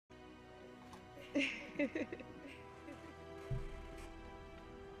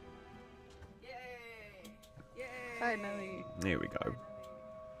Finally. There we go.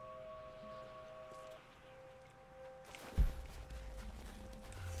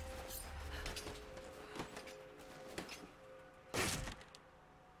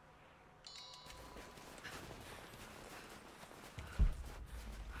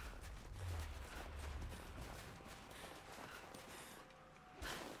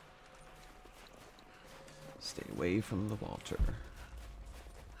 Stay away from the water.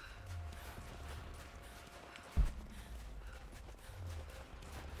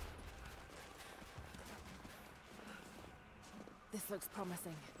 This looks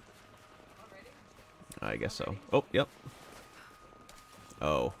promising. I guess so. Oh, yep.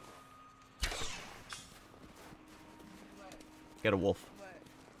 Oh. Get a wolf.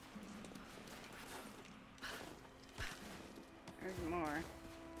 There's more.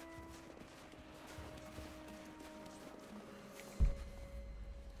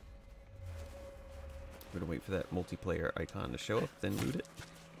 We're gonna wait for that multiplayer icon to show up, then loot it.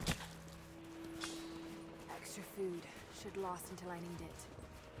 Extra food should last until I need it.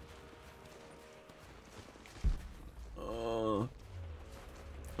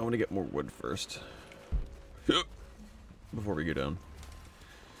 I want to get more wood first. Before we go down.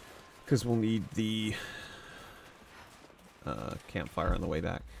 Because we'll need the campfire on the way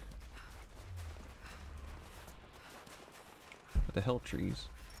back. What the hell, trees?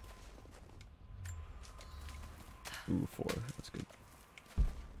 Ooh, 4. That's good.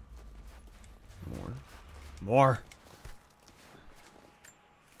 More. More!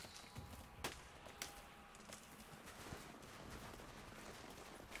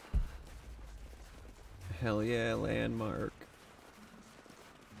 Hell yeah, landmark.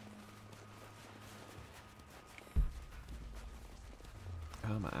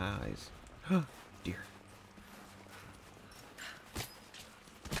 Oh, my eyes. Dear.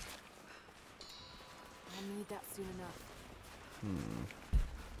 I'll need that soon enough.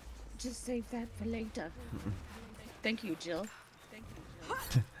 Just save that for later. Thank you, Jill. Thank you,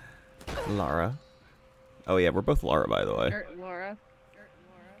 Jill. Lara. Oh yeah, we're both Lara, by the way. Laura.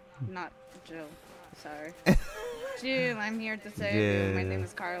 Not Jill. Sorry. Jill, I'm here to save you. My name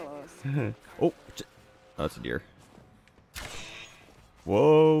is Carlos. Oh, that's a deer.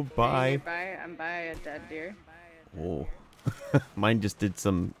 Whoa, bye. I'm by a dead deer. Whoa. Mine just did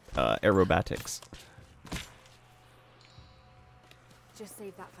some aerobatics. Just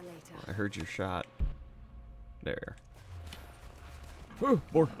save that for later. I heard your shot. There. Whoa,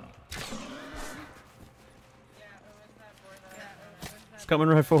 boar. It's coming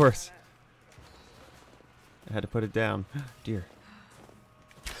right for us. I had to put it down. Deer.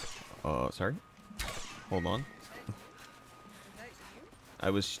 Oh, sorry. Hold on. I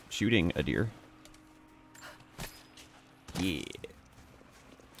was shooting a deer. Yeah.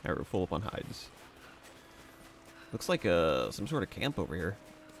 Alright, we're full up on hides. Looks like some sort of camp over here.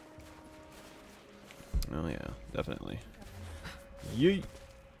 Oh yeah, definitely. Yeet.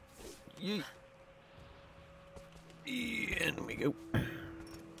 Yeet. And we go.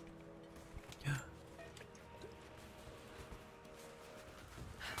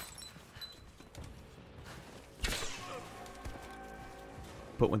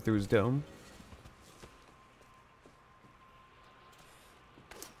 Put one through his dome.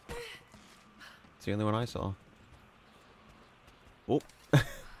 It's the only one I saw. Oh,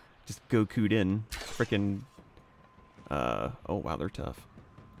 just Goku'd in. Frickin'. Oh wow, they're tough.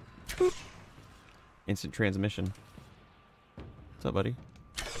 Boop. Instant transmission. What's up, buddy?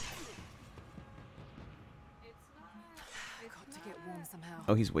 Got to get warm somehow.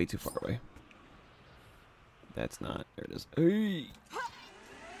 Oh, he's way too far away. That's not. There it is. Hey.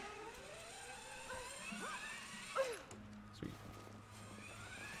 Sweet.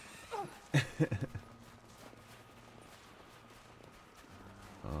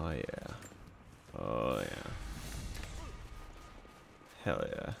 Oh yeah. Oh yeah. Hell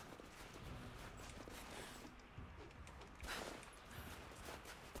yeah.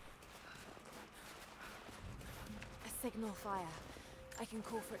 A signal fire. I can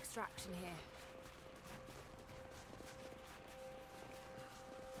call for extraction here.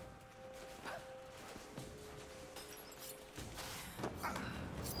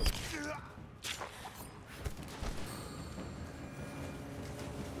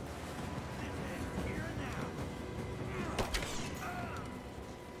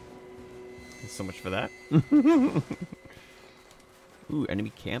 So much for that. Ooh, enemy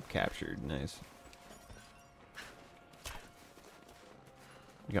camp captured. Nice.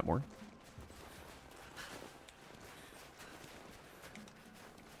 You got more?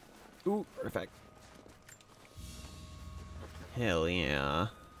 Ooh, artifact. Hell yeah.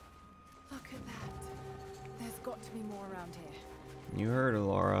 Look at that. There's got to be more around here. You heard her,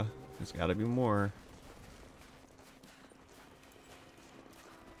 Laura. There's gotta be more.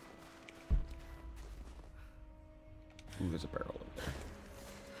 Ooh, there's a barrel over there.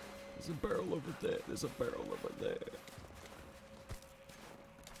 There's a barrel over there. There's a barrel over there.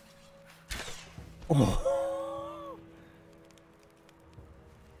 Oh.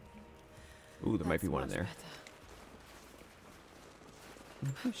 Ooh, there might be one in there.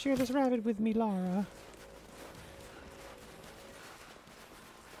 Share this rabbit with me, Laura.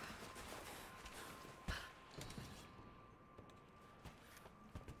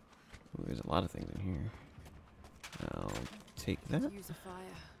 Ooh, there's a lot of things in here. I'll take that. Use a fire.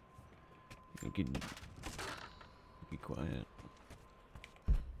 You can be quiet.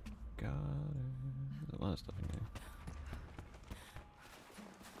 Got it. There's a lot of stuff in here.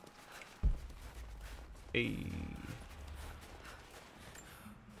 Hey.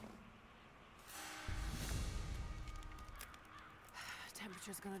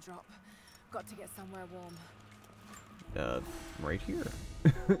 Temperature's gonna drop. Got to get somewhere warm. Right here.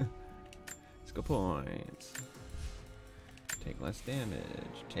 Skill points. Take less damage.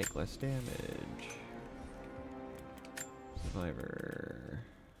 Take less damage. Survivor.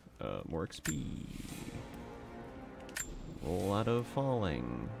 More XP. Roll out of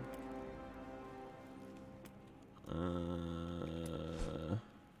falling.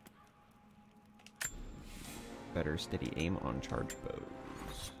 Better steady aim on charge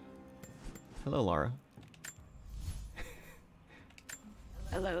bows. Hello, Lara.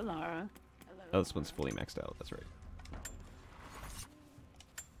 Hello, Laura. Oh, this one's fully maxed out. That's right.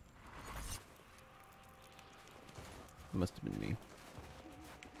 Must have been me.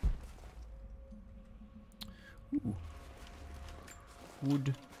 Ooh.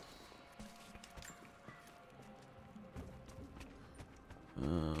 Wood.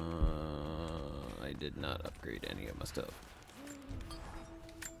 I did not upgrade any of my stuff.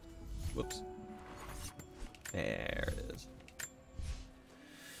 Whoops. There it is.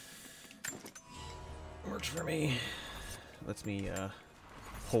 Works for me. Lets me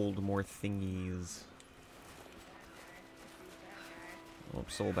hold more thingies. Oh,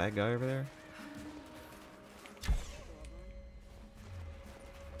 soul bad guy over there.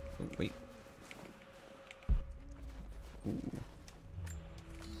 Oh, wait. Ooh.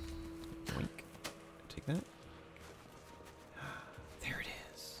 Boink. Take that. There it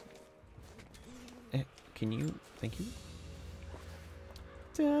is. Can you? Thank you.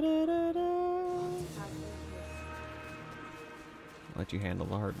 Da, da, da, da. Let you handle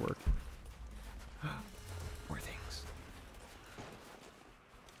the hard work. More things.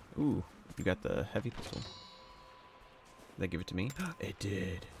 Ooh, you got the heavy pistol. Did they give it to me? It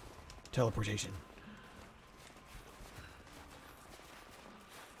did. Teleportation.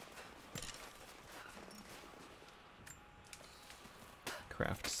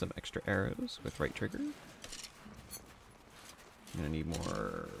 Craft some extra arrows with right trigger. I'm gonna need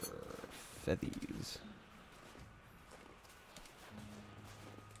more feathies.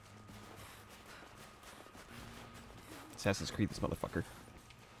 Assassin's Creed, this motherfucker.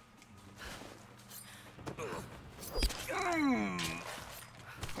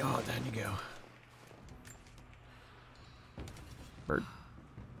 Oh, down you go. Bird.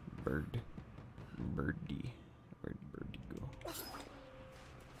 Bird. Birdie. Where'd birdie go?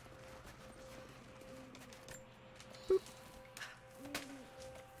 Boop.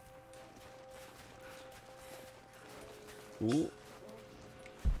 Ooh.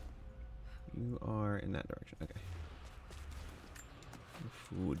 You are in that direction. Okay.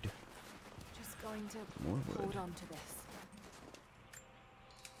 Food. Just going to More wood. hold on to this.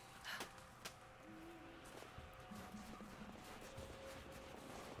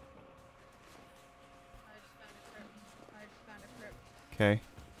 I just found a crypt. Okay.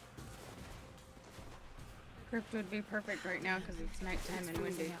 Crypt would be perfect right now because it's nighttime It's and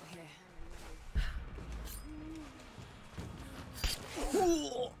freezing windy. out here.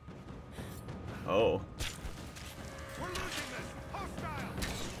 Oh. We're losing this! Hostile!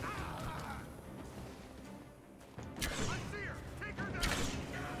 I see her! Take her down!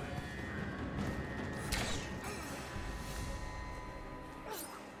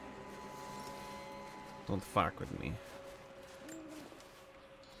 Don't fuck with me.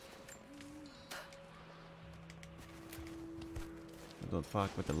 Don't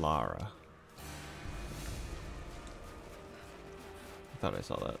fuck with the Lara. I thought I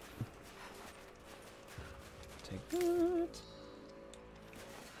saw that. Take that.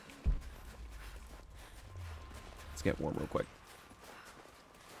 Let's get warm real quick.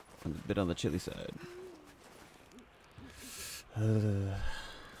 A bit on the chilly side.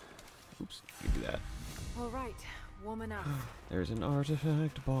 Oops, you do that. All right, warm enough. There's an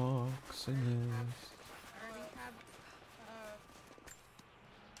artifact box in this. I already have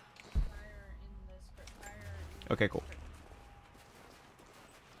fire in the script. Okay, cool.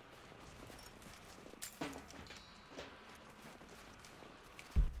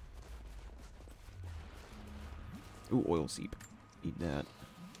 Ooh, oil seep. Eat that.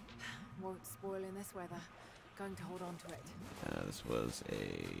 Won't spoil in this weather. Going to hold on to it. This was a...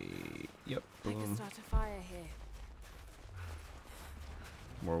 Yep, I could boom. start a fire here.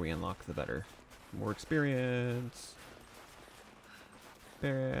 The more we unlock, the better. More experience.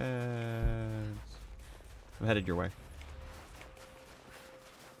 Experience. I'm headed your way.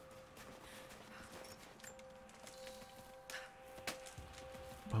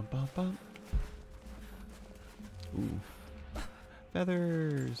 Bum, bum, bum. Ooh.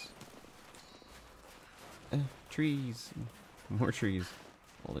 Feathers. Trees. More trees.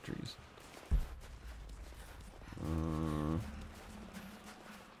 All the trees.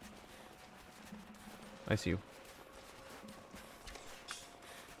 I see you.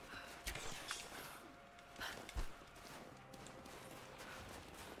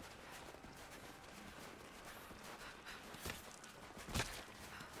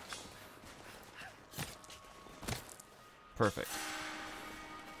 Perfect.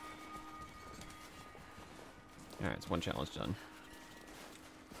 Alright, it's one challenge done.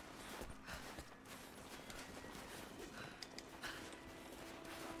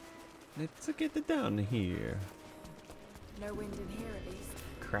 Let's get it down here. No wind in here at least.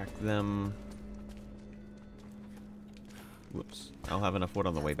 Crack them. Whoops. I'll have enough wood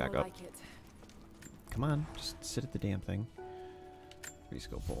on the way back More up. like it. Come on, just sit at the damn thing.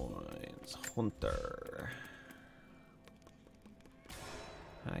 Rescope points. Hunter.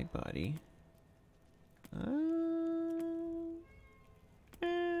 Hi, buddy.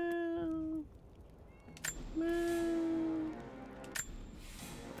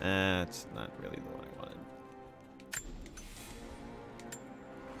 That's not really the one I wanted.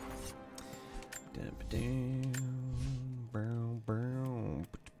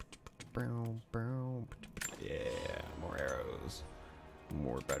 Yeah, more arrows.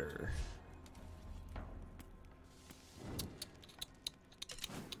 More better.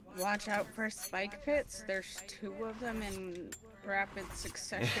 Watch out for spike pits. There's 2 of them in rapid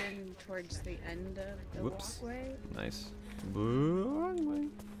succession towards the end of the Whoops. walkway. Nice. Wrong way.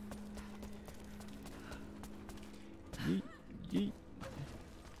 Yeet, yeet.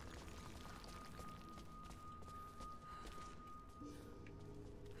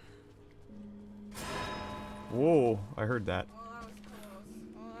 Whoa, I heard that. Oh, that was close.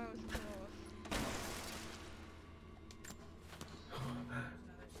 Oh, that was close. There's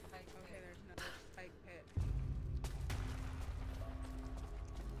another spike. Okay, there's another spike pit.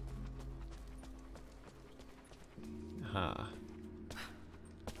 Huh.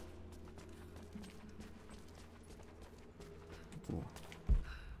 Ooh.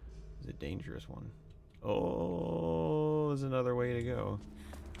 It's a dangerous one. Oh, there's another way to go.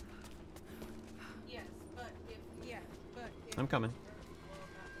 Yes, but if I'm coming.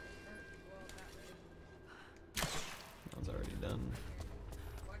 well, that way. One's already done.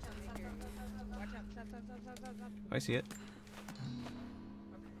 Watch out, watch out, stop. I see it.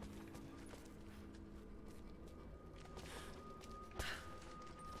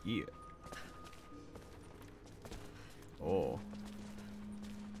 Yeah. Oh.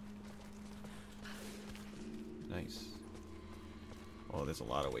 Nice. Oh, there's a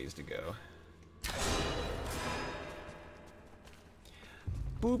lot of ways to go.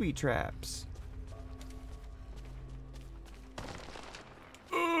 Booby traps.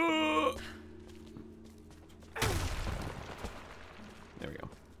 There we go.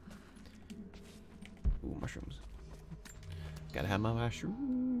 Ooh, mushrooms. Gotta have my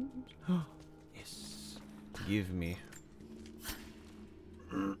mushrooms. Yes. Give me.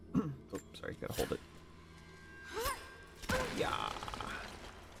 Oh, sorry, gotta hold it. Yeah.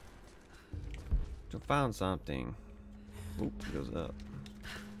 So found something. Oop, it goes up.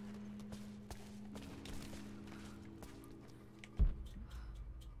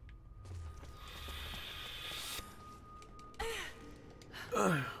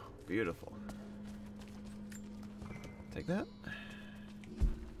 Beautiful. Take that.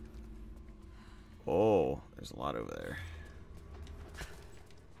 Oh, there's a lot over there.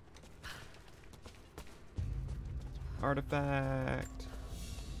 Artifact.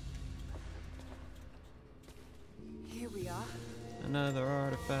 Here we are. Another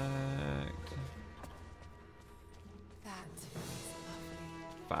artifact. That is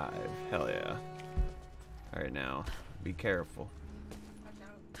lovely. 5. Hell yeah. Alright, now. Be careful. Watch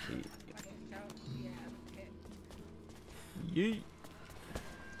out. Ye- Watch out. Yeah, pit. Yeet.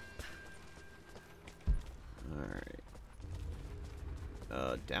 Alright.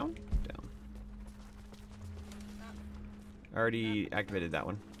 Down? Down. I already activated that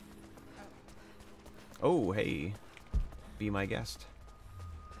one. Oh, hey. Be my guest.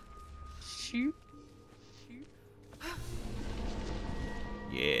 Shoot. Shoot.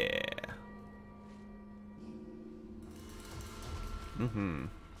 Yeah. Mm-hmm.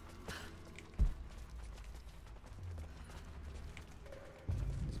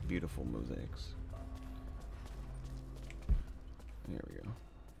 These beautiful mosaics. There we go.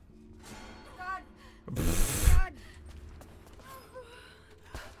 God.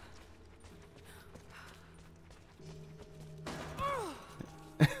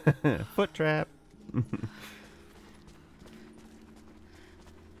 God. Foot trap.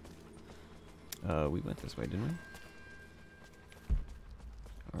 We went this way, didn't we?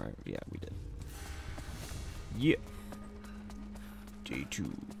 Alright, yeah, we did. Yeah. Day 2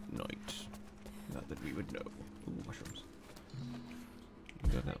 night. Not that we would know. Ooh, mushrooms. You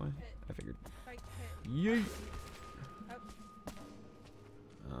go that way? I figured. Spike pit. Yay! Up.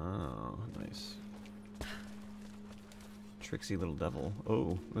 Oh, nice. Tricksy little devil.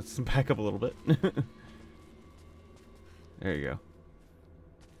 Oh, let's back up a little bit. There you go.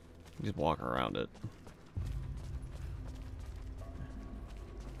 You just walk around it.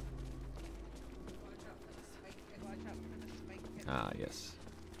 Watch out for the spike pit. Watch out for the spike pit. Ah, yes.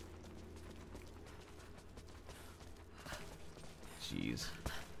 Jeez.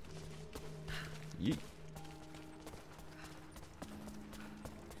 Yeet.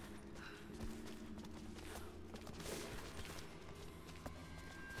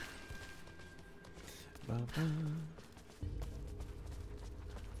 Ba-ba.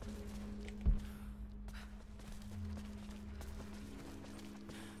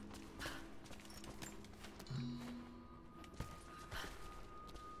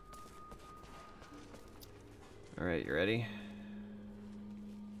 All right, you ready?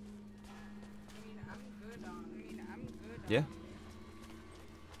 I'm good. Yeah.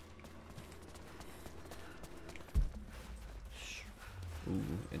 Ooh,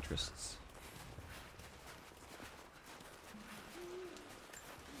 interests.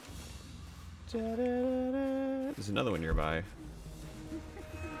 Da-da-da-da. There's another one nearby.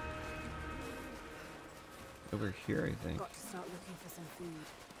 Over here, I think. Got to start looking for some food.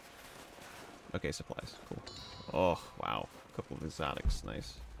 Okay, supplies. Cool. Oh, wow. A couple of exotics.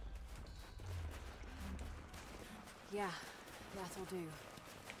 Nice. Yeah, that'll do.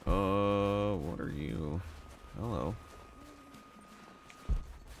 What are you? Hello.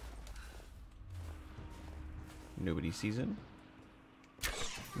 Nobody sees him?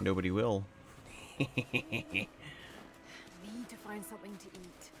 Nobody will. Need to find something to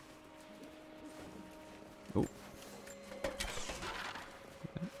eat. Oh.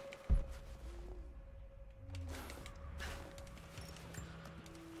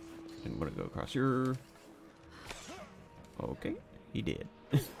 Didn't want to go across your... Okay, he did.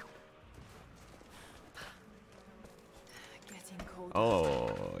 Getting cold.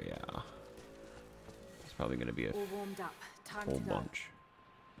 Oh, yeah. It's probably going to be a All warmed up. Time whole to go. bunch.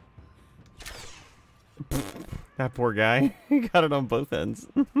 That poor guy. He got it on both ends.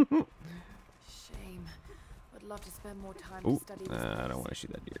 Shame. Would love to spend more time Ooh, to study this I don't place. want to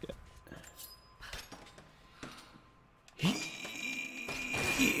shoot that deer yet.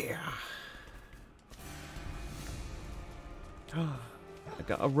 Yeah. I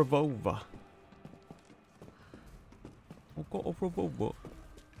got a revolver. I got a revolver.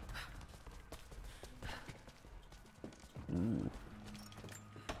 Ooh.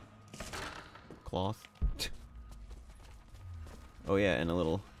 Cloth. Oh yeah, and a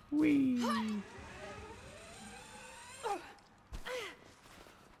little wee.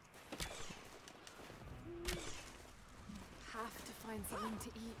 Have to find something to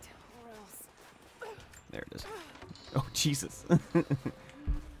eat, or else. There it is. Oh Jesus.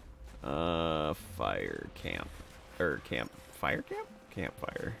 Fire camp. Fire camp?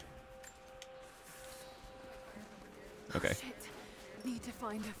 Campfire. Okay. Shit. Need to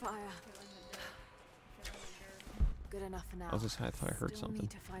find a fire. Good enough for now. I was just I thought I heard Still something.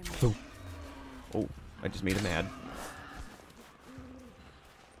 need to find Oh. Oh, I just made him mad.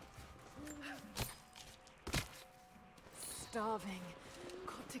 Starving.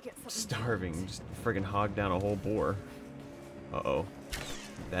 Got to get something. to Starving. eat. Just friggin' hog down a whole boar. Uh-oh.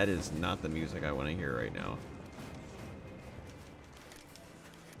 That is not the music I want to hear right now.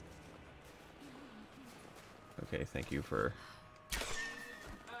 Okay, thank you for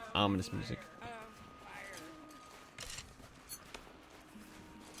ominous music. Fire.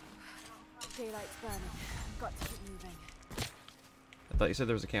 Daylight's burning. Got to keep moving. I thought you said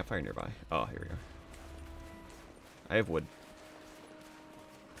there was a campfire nearby. Oh, here we go. I have wood.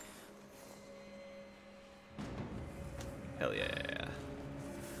 Hell yeah.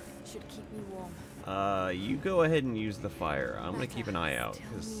 Should keep me warm. You go ahead and use the fire. I'm gonna Better. keep an eye out Still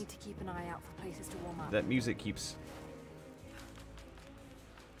because need to keep an eye out for places to warm up. that music keeps.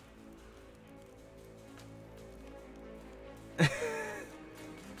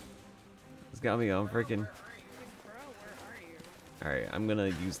 It's got me on freaking. Bro, where are you? All right, I'm gonna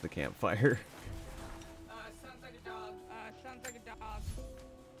use the campfire. Sounds like a dog. Sounds like a dog.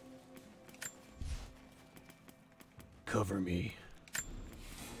 Cover me.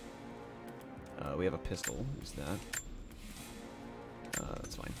 We have a pistol. Use that.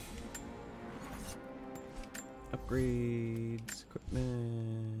 That's fine. Upgrades,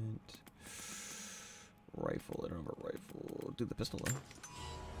 equipment, rifle. I don't have a rifle. Do the pistol though.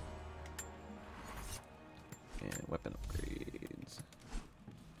 And weapon upgrades.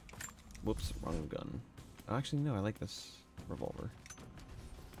 Whoops, wrong gun. Oh, actually, no. I like this revolver.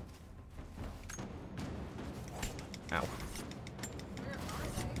 Ow.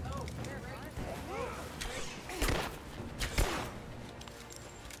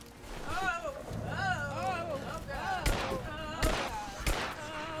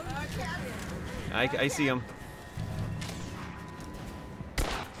 I see him.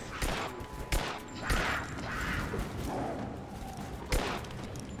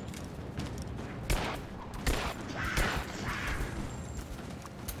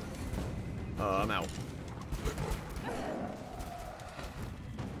 I'm out.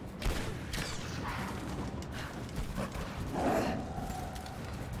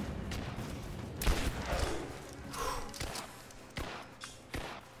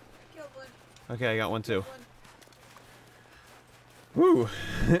 Okay, I got one too. Woo!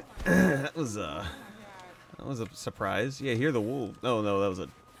 That was a surprise. Yeah, hear the wolf. Oh no, that was a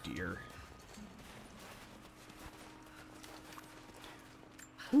deer.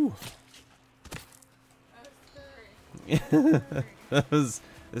 Whew. That was.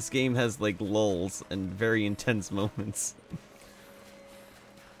 This game has like lulls and very intense moments.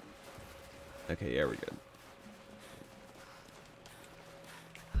 Okay, yeah, we're good.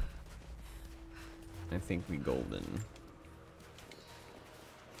 I think we golden.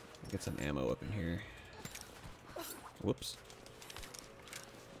 Get some ammo up in here. Whoops.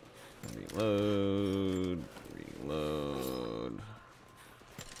 Reload. Reload.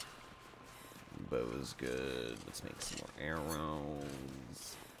 Bow is good. Let's make some more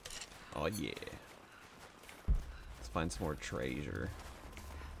arrows. Oh yeah. Let's find some more treasure.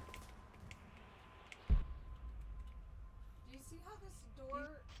 Do you see how this door?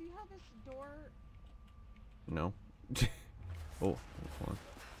 See how this door? No. Oh, hold on.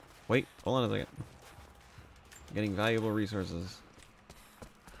 Wait, hold on a second. Getting valuable resources.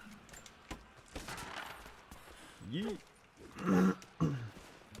 Yeet.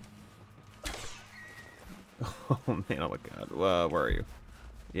 Oh man, oh my god. Where are you?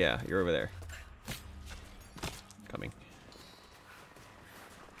 Yeah, you're over there. Coming.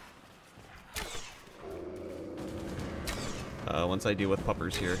 Once I deal with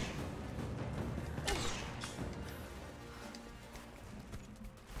puppers here.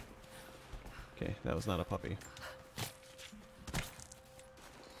 Okay, that was not a puppy.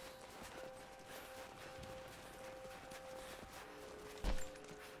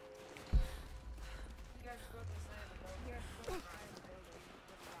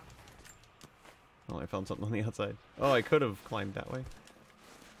 Oh, I found something on the outside. Oh, I could have climbed that way.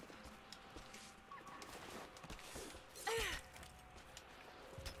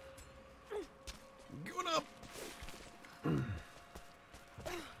 Going up!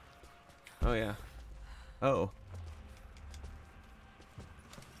 Oh, yeah. Oh.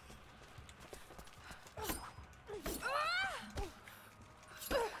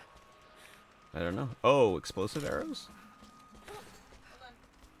 I don't know. Oh, explosive arrows?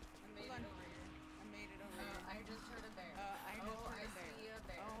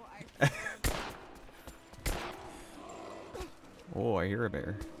 Oh, I hear a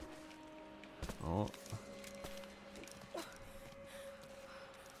bear. Oh.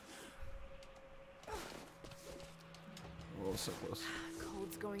 Oh, so close.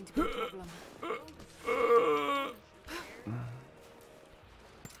 Cold's going to be a problem.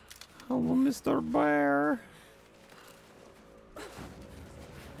 Hello, Mr. Bear.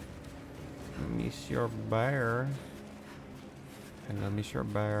 Mr. Bear. Hello,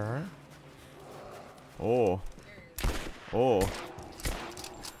 Mr. Bear. Oh. Oh.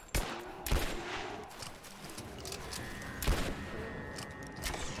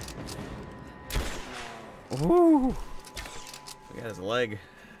 Woo! Look at his leg.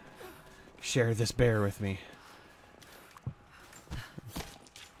 Share this bear with me.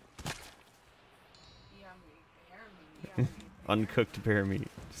 Uncooked bear meat.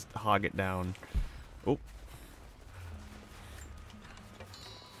 Just hog it down. Oh.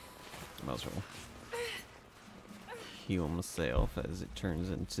 Might as well heal myself as it turns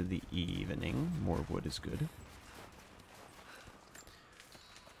into the evening. More wood is good.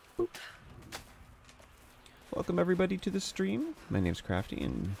 Boop. Welcome everybody to the stream. My name's Crafty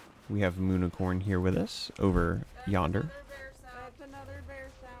and we have Moonicorn here with us over yonder. That's another bear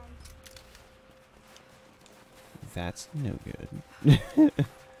sound. That's no good.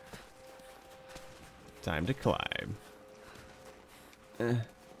 Time to climb.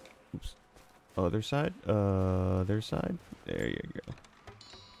 Oops. Other side? Other side? There you go.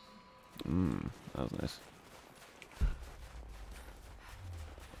 That was nice.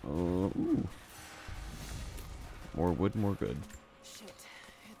 Oh, ooh. More wood, more good. Shit,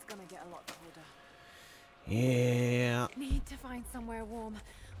 it's gonna get a lot colder. Yeah. Need to find somewhere warm,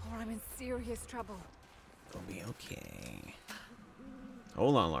 or I'm in serious trouble. It'll be okay.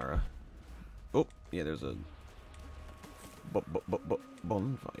 Hold on, Lara. Oh, yeah, there's a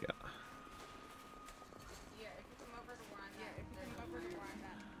bonfire. Yeah, if you come over to where I'm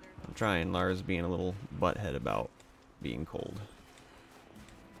at, I'm trying. Lara's being a little butthead about being cold.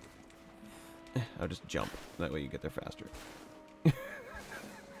 I'll just jump. That way you get there faster.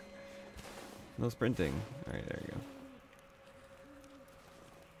 No sprinting. Alright, there you go.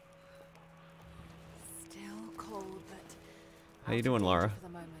 Still cold, but How you doing, Lara? for the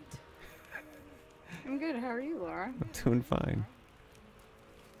moment. I'm good. How are you, Laura? I'm doing fine.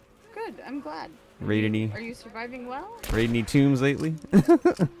 Good. I'm glad. Raid any Are you surviving well? raid any tombs lately?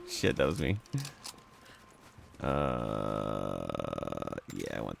 Shit, that was me. Yeah,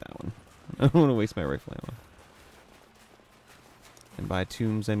 I want that one. I don't want to waste my rifle ammo. And by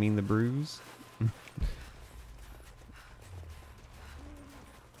tombs, I mean the brews.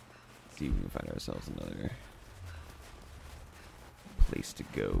 See if we can find ourselves another place to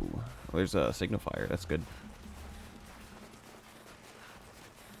go. Oh, there's a signifier. That's good.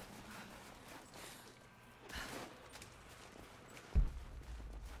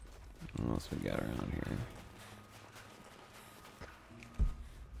 What else we got around here?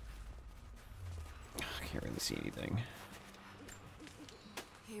 I can't really see anything.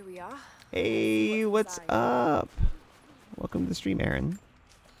 Here we are. Hey, what's inside. up? Welcome to the stream, Aaron.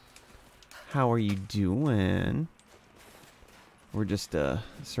 How are you doing? We're just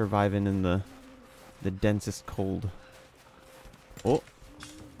surviving in the densest cold. Oh,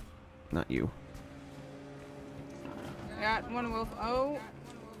 not you. Got one wolf. Oh.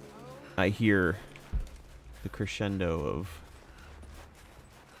 I hear the crescendo of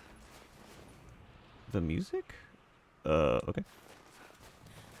the music. Okay.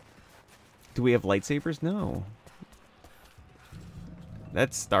 Do we have lightsabers? No.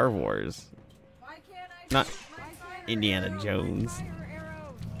 That's Star Wars. Why can't I Not shoot my fire Indiana arrow? Jones. My fire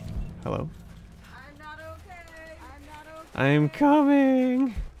arrow. Hello? I'm not okay. I'm not okay. I'm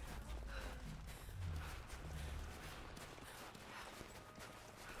coming.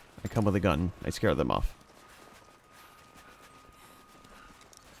 I come with a gun. I scare them off.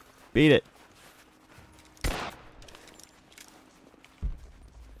 Beat it.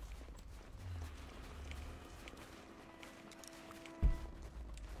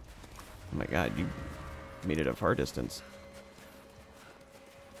 Oh my god, you made it a far distance.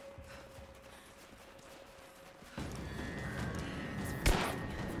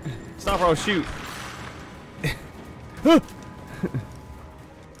 Stop or I'll shoot.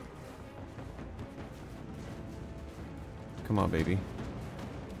 Come on, baby.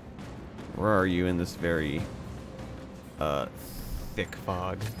 Where are you in this very thick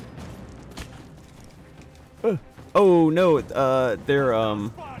fog? Oh no, they're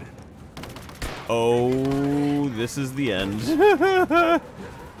oh, this is the end.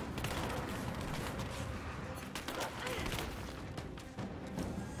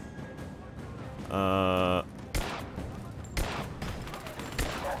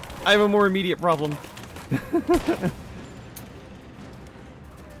 I have a more immediate problem.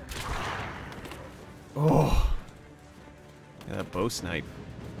 Oh, yeah, that bow snipe.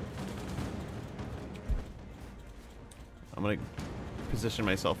 I'm gonna position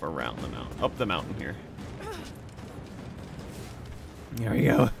myself around the mountain, up the mountain here. There we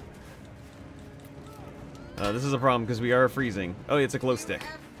go. This is a problem because we are freezing. Oh, it's a glow stick.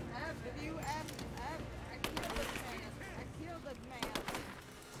 I killed this man.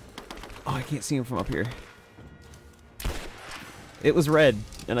 Oh, I can't see him from up here. It was red,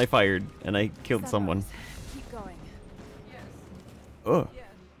 and I fired, and I killed someone. Sunrise. Oh, Yes.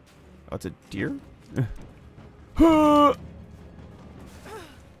 it's a deer? Huh!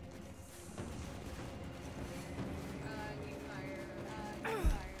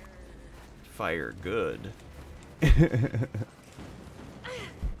 Fire good.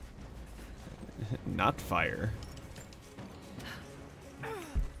 Not fire.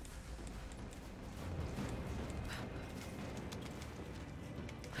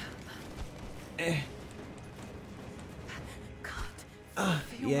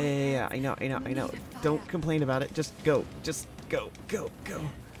 Yeah. I know. Don't complain about it. Just go. Just go. Go. There's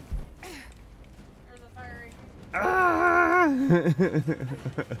a fiery. Ah!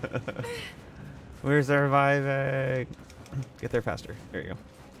 We're surviving. Get there faster. There you go.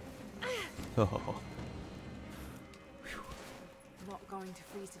 Oh. Not going to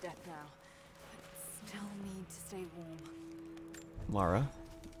freeze to death now, but still need to stay warm. Lara,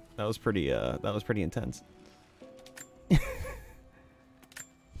 that was pretty intense.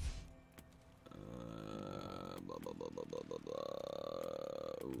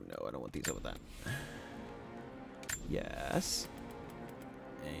 Oh no, I don't want these over that. Yes.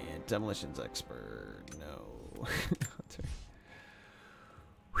 And demolitions expert. No.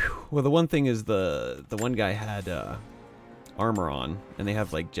 Well, the one thing is the one guy had armor on, and they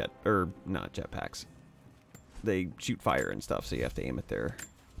have like not jetpacks. They shoot fire and stuff, so you have to aim at their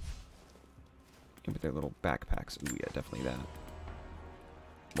little backpacks. Ooh, yeah, definitely that.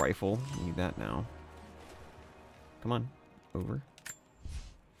 Rifle, need that now. Come on, over.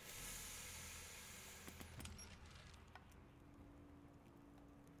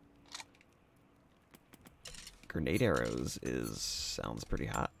 Grenade arrows sounds pretty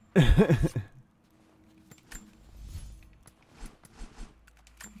hot. Yes,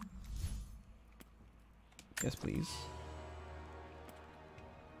 please.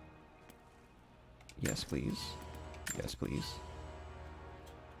 Yes, please. Yes, please.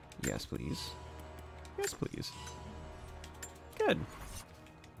 Yes, please. Yes, please. Good.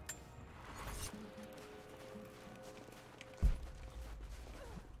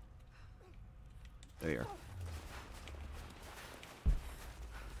 There you are.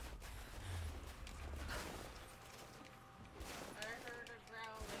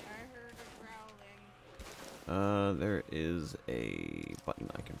 There is a button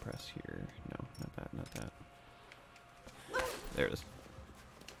I can press here. No, not that. There it is.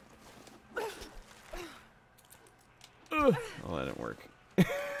 Ugh. Oh, that didn't work.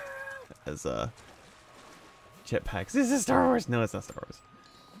 As jetpacks. This is Star Wars. No, it's not Star Wars.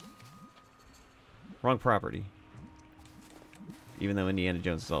 Wrong property. Even though Indiana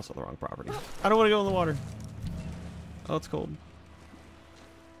Jones is also the wrong property. I don't want to go in the water. Oh, it's cold.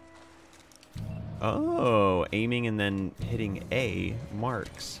 Oh, aiming and then hitting A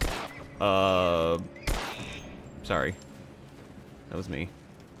marks. Sorry. That was me.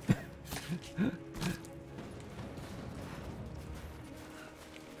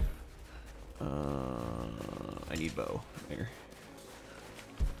 I need bow. There.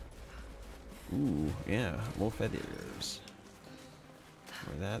 Ooh, yeah, wolf feathers.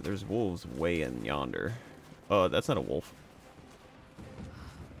 There's wolves way in yonder. Oh, that's not a wolf.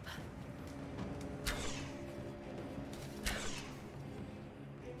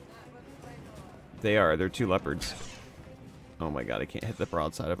 They are. They're two leopards. Oh my god, I can't hit the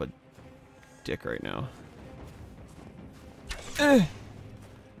broadside of a dick right now.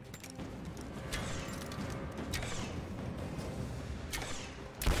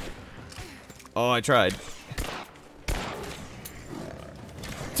 Oh, I tried.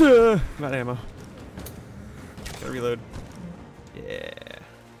 Not ammo. Gotta reload. Yeah.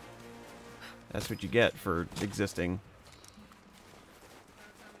 That's what you get for existing.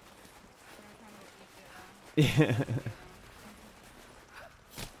 Yeah.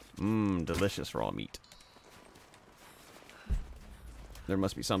 Mmm, delicious raw meat. There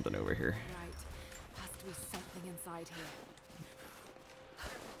must be something over here. Right. Has to be something inside here.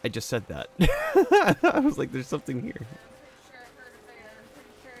 I just said that. I was like, there's something here.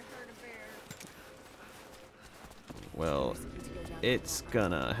 Well, it's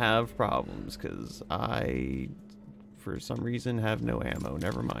gonna have problems because I, for some reason, have no ammo.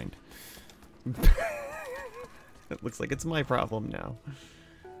 Never mind. It looks like it's my problem now.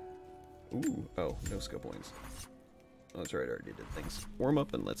 Ooh, oh, no skill points. Oh, that's right, I already did things. Warm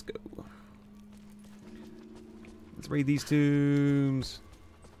up and let's go. Let's raid these tombs.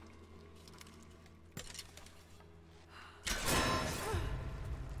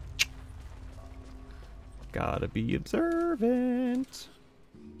 Gotta be observant.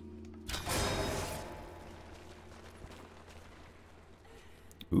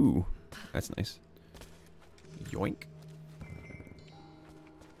 Ooh, that's nice. Yoink.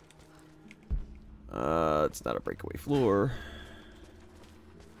 It's not a breakaway floor.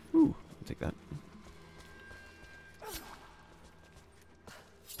 Ooh, I'll take that.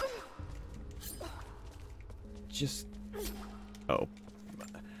 Just... Oh.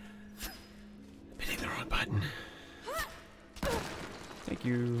 Hitting the wrong button. Thank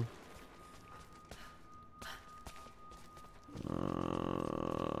you.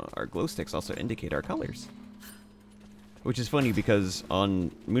 Our glow sticks also indicate our colors. Which is funny because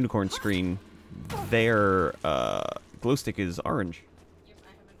on Moonicorn's screen, their glow stick is orange.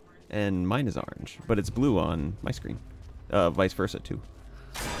 And mine is orange, but it's blue on my screen. Vice versa, too.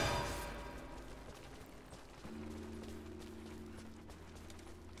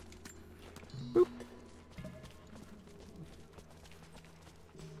 Boop.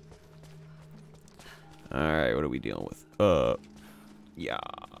 Alright, what are we dealing with? Yeah.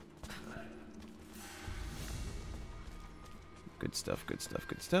 Good stuff, good stuff,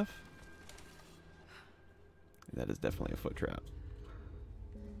 good stuff. That is definitely a foot trap.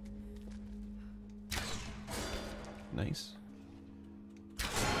 Nice.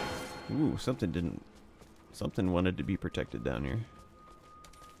 Ooh, something wanted to be protected down here.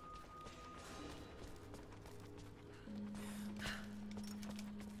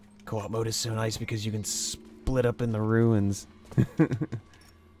 Co-op mode is so nice because you can split up in the ruins.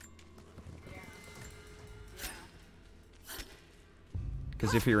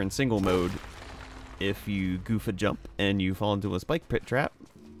 Because if you're in single mode, if you goof a jump and you fall into a spike pit trap,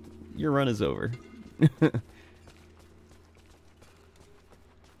 your run is over.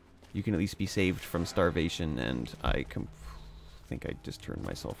 You can at least be saved from starvation, and I think I just turned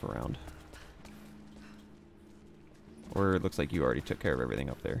myself around. Or it looks like you already took care of everything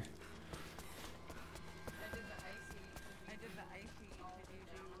up there.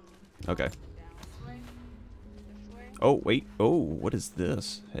 Okay. Oh, wait. Oh, what is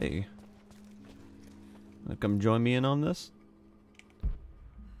this? Hey. Wanna come join me in on this?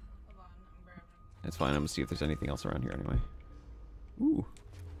 It's fine. I'm gonna see if there's anything else around here anyway. Ooh.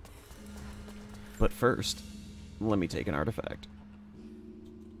 But first, let me take an artifact.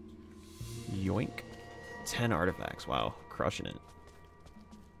 Yoink. 10 artifacts. Wow. Crushing it.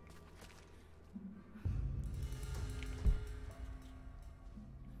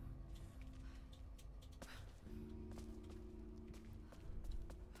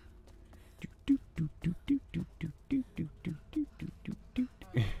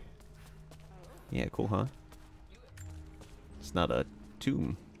 Yeah, cool, huh? It's not a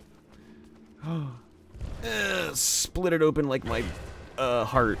tomb. Split it open like my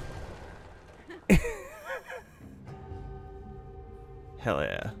heart. Hell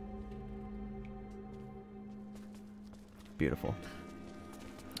yeah. Beautiful.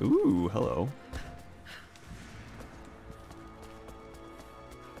 Ooh, hello.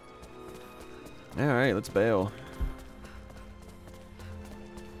 Alright, let's bail.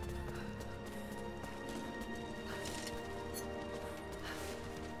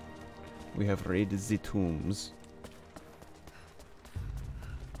 We have raided the tombs.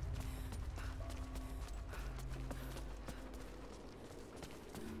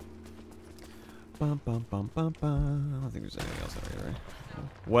 Bum, bum, bum, bum, bum. I don't think there's anything else out here, right?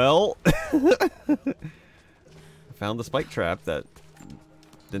 Well, I found the spike trap that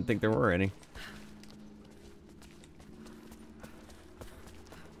didn't think there were any.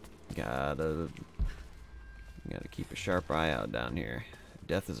 Gotta keep a sharp eye out down here.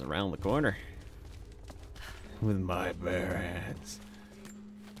 Death is around the corner. With my bare hands.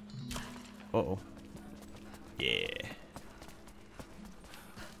 Uh-oh. Yeah.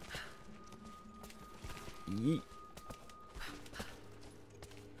 Yeet.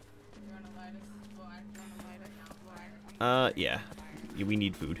 Yeah. We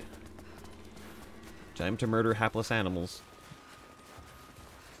need food. Time to murder hapless animals.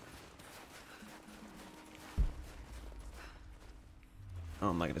 Oh,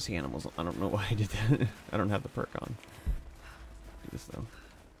 I'm not gonna see animals. I don't know why I did that. I don't have the perk on. Do this though.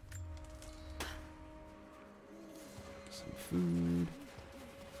 Some food.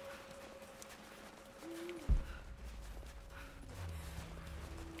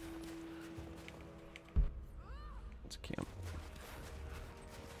 It's a camp.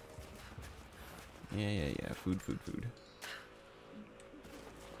 Yeah. Food.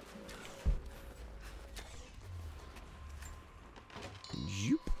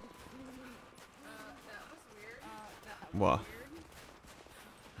 Zoop. That was weird. What? I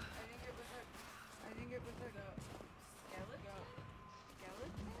think it was like a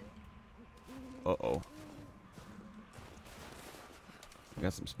skeleton. Uh-oh. We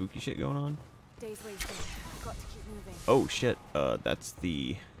got some spooky shit going on. Days wasted. Got to keep moving. Oh shit. That's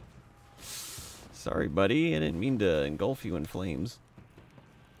the Sorry, buddy. I didn't mean to engulf you in flames.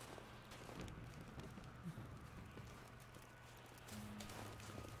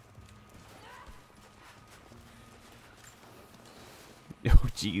 Oh,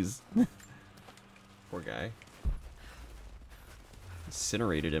 jeez. Poor guy.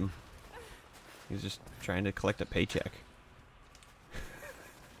 Incinerated him. He's just trying to collect a paycheck.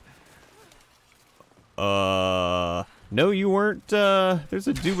 No, you weren't. There's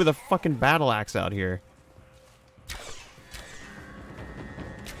a dude with a fucking battle axe out here.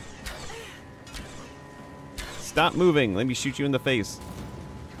 Stop moving. Let me shoot you in the face.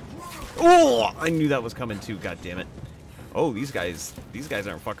 Oh, I knew that was coming too. God damn it. Oh, these guys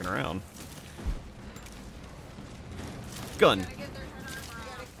aren't fucking around. Gun.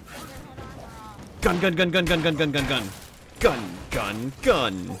 Gun, gun, gun, gun, gun, gun, gun, gun, gun. Gun, gun,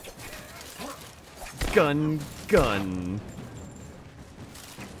 gun. Gun, gun.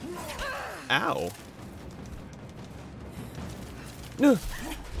 Ow. No.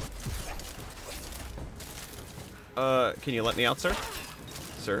 Can you let me out, sir?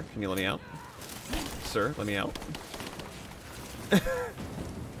 Sir, can you let me out? Sir, let me out.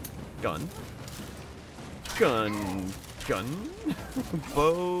 Gun. Gun. Gun.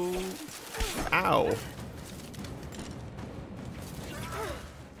 Bow. Ow.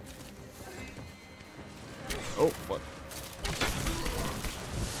 Oh, fuck.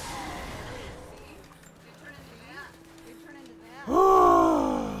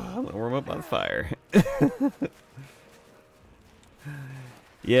 I'm gonna warm up on fire.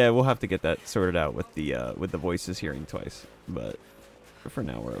 Yeah, we'll have to get that sorted out with the voices hearing twice, but for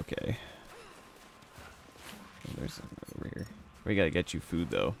now we're okay. Oh, there's something over here. We gotta get you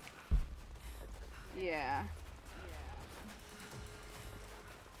food though. Yeah.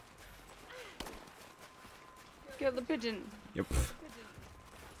 Kill the pigeon. Yep.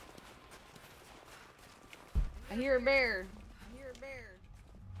 I hear a bear. I hear a bear.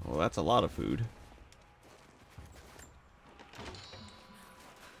 Well, that's a lot of food.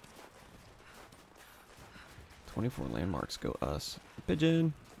 "24 landmarks go us."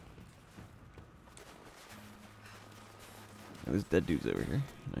 Pigeon. Oh, there's dead dudes over here.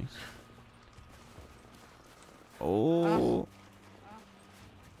 Nice. Oh.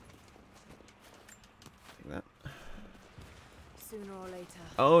 Take that. Sooner or later.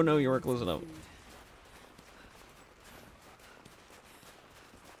 Oh no, you weren't close enough.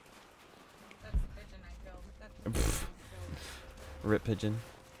 That's the pigeon I killed. That's the pigeon I killed. Rip pigeon.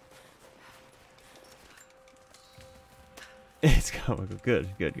 It's comical. Good,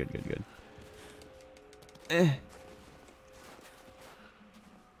 good, good, good, good.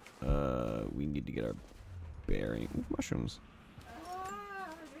 We need to get our bearing. Ooh, mushrooms.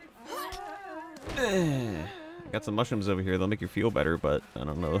 Got some mushrooms over here. They'll make you feel better, but I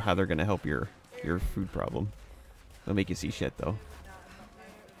don't know how they're gonna help your food problem. They'll make you see shit though.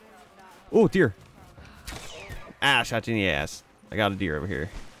 Oh, deer! Ah, shot you in the ass. I got a deer over here.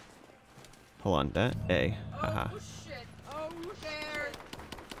 Hold on, that A. Haha. Oh shit! Oh bear!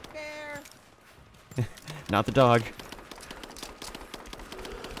 Bear! Not the dog.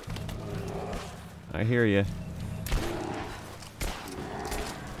 I hear you.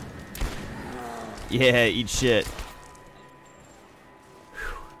 Yeah, eat shit.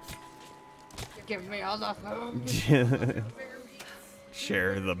 Give me all the food.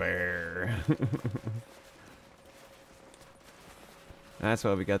 Share the bear. That's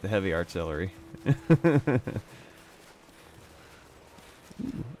why we got the heavy artillery. Ooh, oh,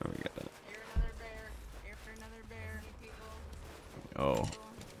 we got that. Hear another bear. Hear another bear. Oh.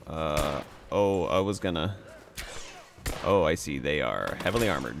 Oh, I was gonna... Oh, I see. They are heavily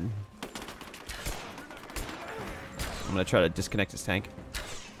armored. I'm gonna try to disconnect his tank.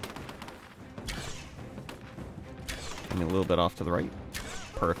 I'm a little bit off to the right.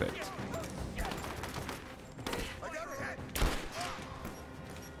 Perfect.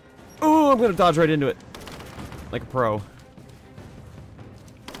 Oh, I'm gonna dodge right into it. Like a pro.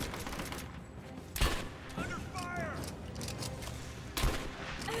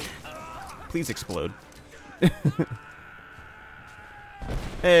 Please explode.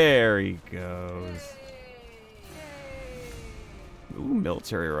 There he goes. Ooh,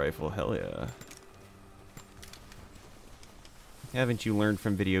 military rifle. Hell yeah. Haven't you learned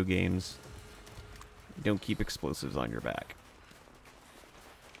from video games? You don't keep explosives on your back.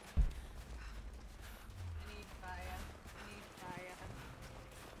 I need fire. I need fire.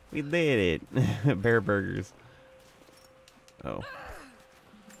 We did it. Bear burgers. Oh.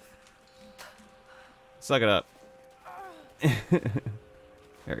 Suck it up.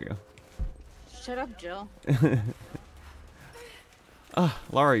 There we go. Shut up, Jill. Ah,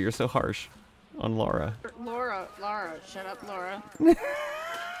 Lara, you're so harsh. On Laura. Laura, shut up, Laura.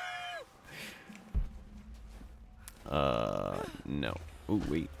 No. Oh,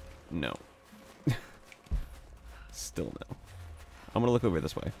 wait. No. Still no. I'm gonna look over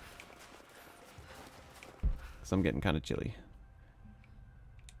this way. So I'm getting kind of chilly.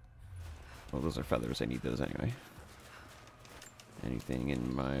 Oh, those are feathers. I need those anyway. Anything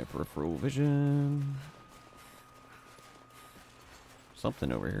in my peripheral vision?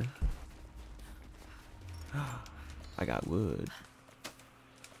 Something over here. I got wood.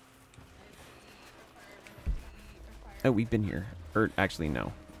 Oh, we've been here. Or, actually,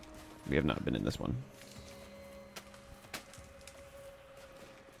 no. We have not been in this one.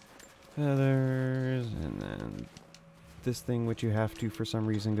 Feathers, and then this thing which you have to, for some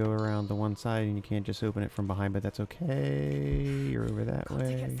reason, go around the one side, and you can't just open it from behind, but that's okay. You're over that Got to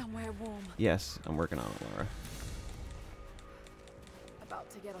way. get somewhere warm. Yes, I'm working on it, Laura.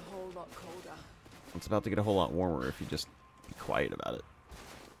 About to get a whole lot colder. It's about to get a whole lot warmer if you just be quiet about it.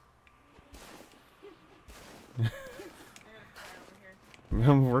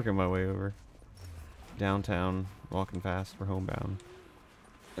 I'm working my way over. Downtown, walking fast, we're homebound.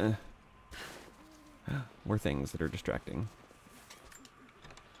 More things that are distracting.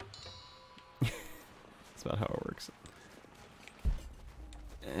 That's about how it works.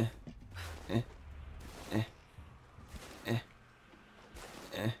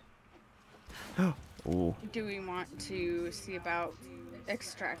 Ooh. Do we want to see about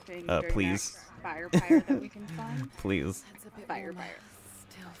extracting please. fire pyre that we can find? Please. That's a bit Fire warmer. pyre.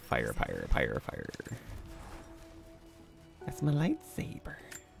 Still Fire, freezing. fire. That's my lightsaber.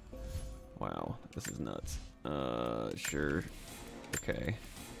 Wow, this is nuts. Sure. Okay.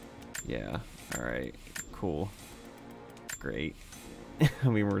 Yeah, alright. Cool. Great. I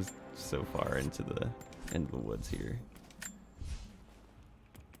mean, we're so far into the woods here.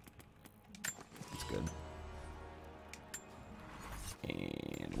 That's good.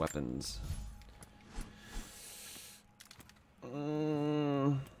 And weapons.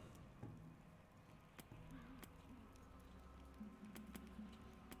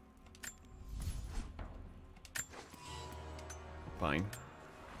 Fine.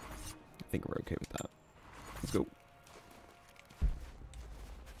 I think we're okay with that. Let's go.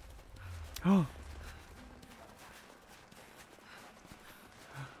 Oh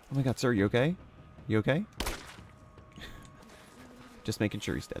my god, sir, you okay? You okay? Just making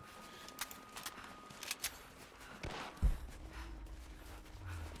sure he's dead.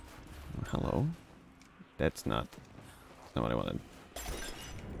 Hello? That's not what I wanted.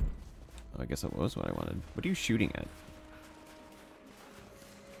 Oh, I guess that was what I wanted. What are you shooting at?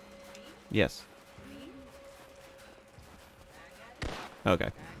 Yes. Okay.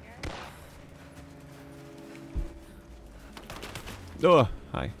 Oh,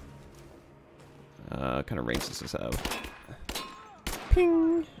 hi. Kind of range does this have?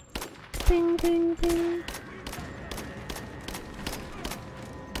 Ping! Ping, ping, ping.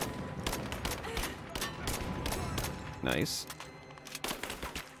 Nice.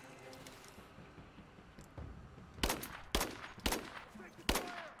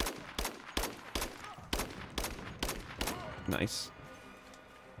 Nice.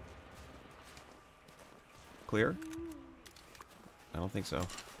 Clear? I don't think so.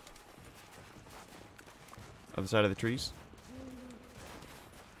 Other side of the trees?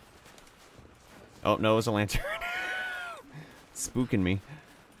 Oh, no, it was a lantern. Spooking me.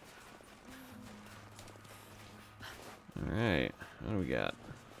 Alright, what do we got?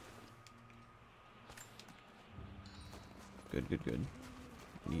 Good, good, good.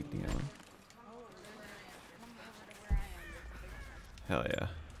 Need the ammo. Hell yeah.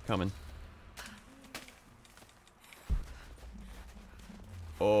 Coming.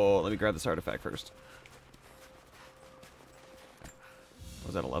 Oh, let me grab this artifact first.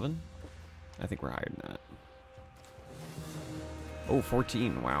 Was that 11? I think we're higher than that. Oh,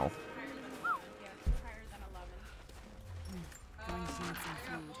 14. Wow. Going to need some food.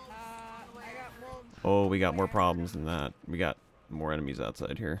 Oh, we got more problems than that. We got more enemies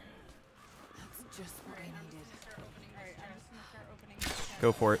outside here. That's just what I needed.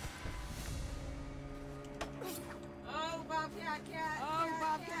 Go for it. Oh, Bobcat, cat! Oh,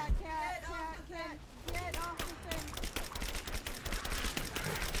 Bobcat, cat! Get off the thing!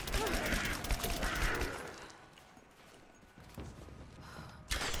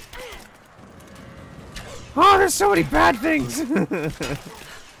 Oh, there's so many bad things!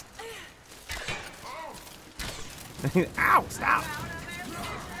 Ow, stop!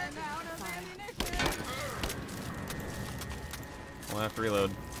 We'll have to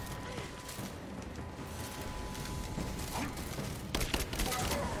reload.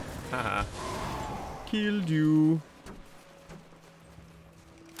 Haha. killed you.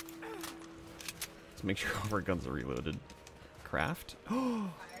 Let's make sure all our guns are reloaded. Craft?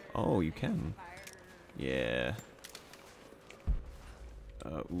 Oh, you can. Yeah.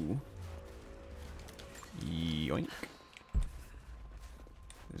 Ooh. Yoink.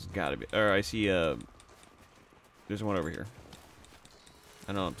 There's gotta be. Or I see. There's one over here.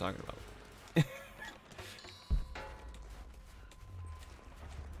 I know what I'm talking about.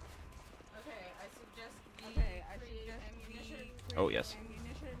 Oh yes.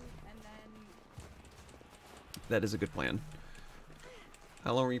 That is a good plan.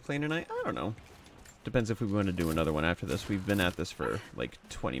 How long were you playing tonight? I don't know. Depends if we want to do another one after this. We've been at this for like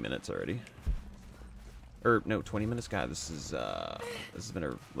 20 minutes already. Or no, 20 minutes. God, this has been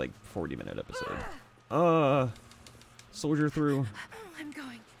a like 40-minute episode. Soldier through. I'm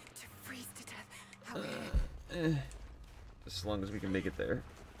going to freeze to death out here. As long as we can make it there.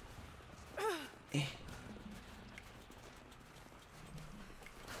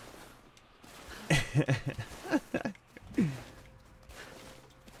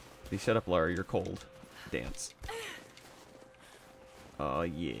 Please shut up, Laura. You're cold. Dance. Oh,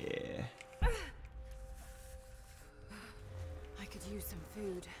 yeah. I could use some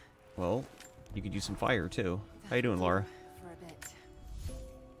food. Well, you could use some fire, too. How you doing, Laura? For a bit.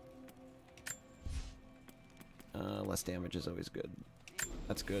 Less damage is always good.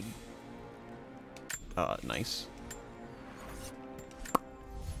 That's good. Nice.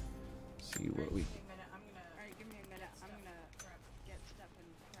 See what we... Alright, give me a minute. I'm gonna get stuff and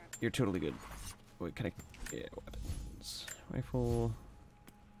prep. You're totally good. Wait, can I... Yeah, weapons. Rifle...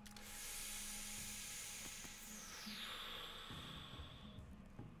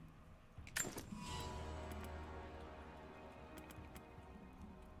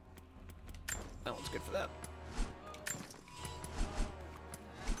 That one's good for that.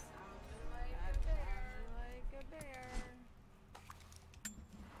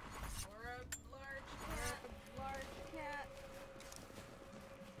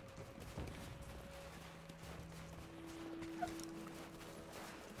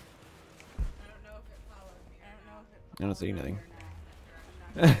 I don't see anything.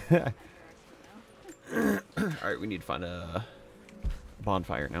 Alright, we need to find a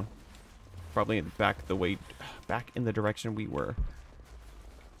bonfire now. Probably back in the direction we were.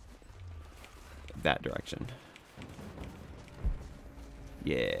 That direction.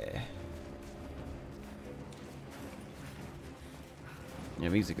 Yeah. Yeah,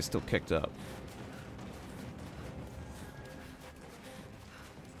 music is still kicked up.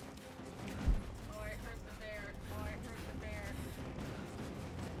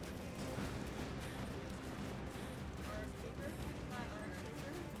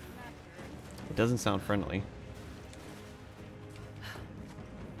 It doesn't sound friendly.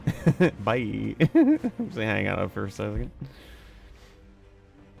 Bye. I'm just hang out for a second.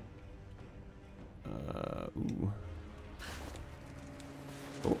 Ooh.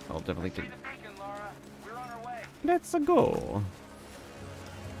 Oh, I'll definitely take. Let's go.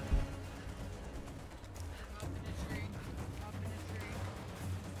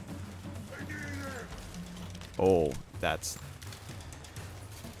 Oh, that's.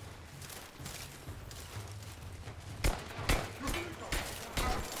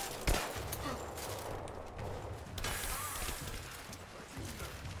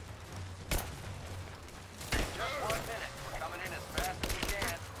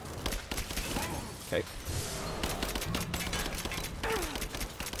 Okay.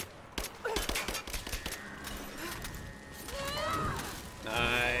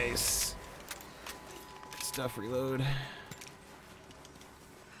 Nice. Good stuff, reload.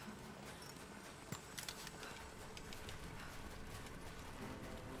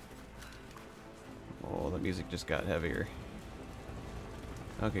 Oh, the music just got heavier.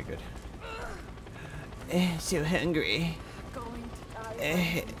 Okay, good. So hungry. Going to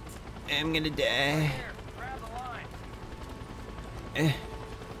die. I'm gonna die.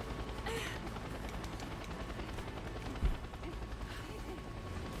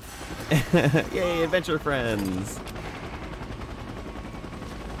 Yay, adventure friends!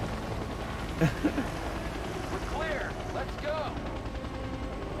 We're clear. Let's go.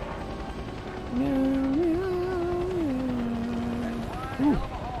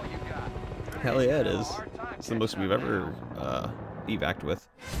 Hell yeah, it is. It's the most we've ever evac'd with.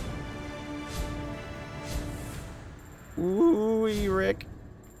 Ooh, Rick.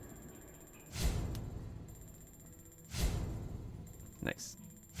 Nice.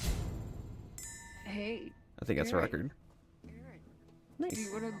 Hey. I think that's a record. Nice. Do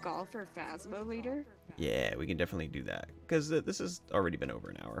you want to golf for Phasma leader? Yeah, we can definitely do that. Because this has already been over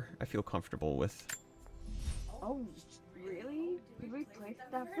an hour. I feel comfortable with Oh, really? Did we play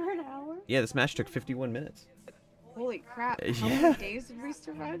that for an hour? Yeah, this match took 51 minutes. Holy crap. How Yeah. many days did we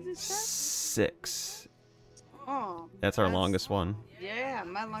survive this test? 6. Oh. That's our longest one. Yeah,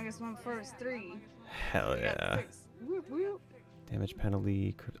 my longest one before was 3. Hell We got yeah. 6. Whoop, whoop. Damage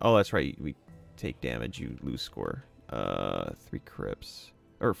penalty. Oh, that's right. We take damage, you lose score. 3 crips.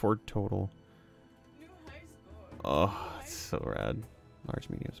 Or 4 total. Oh, it's so rad. Large,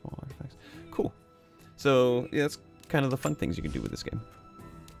 medium, small artifacts. Cool. So, yeah, that's kind of the fun things you can do with this game.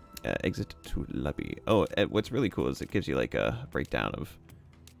 Exit to lobby. Oh, what's really cool is it gives you like a breakdown of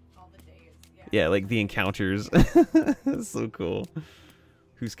all the days. Yeah, like the encounters. That's so cool.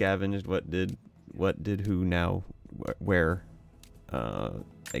 Who scavenged? What did who now? Where?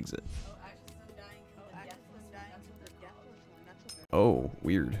 Exit. Oh,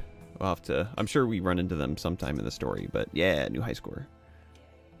 weird. We'll have to. I'm sure we run into them sometime in the story, but yeah, new high score.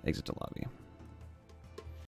 Exit to lobby.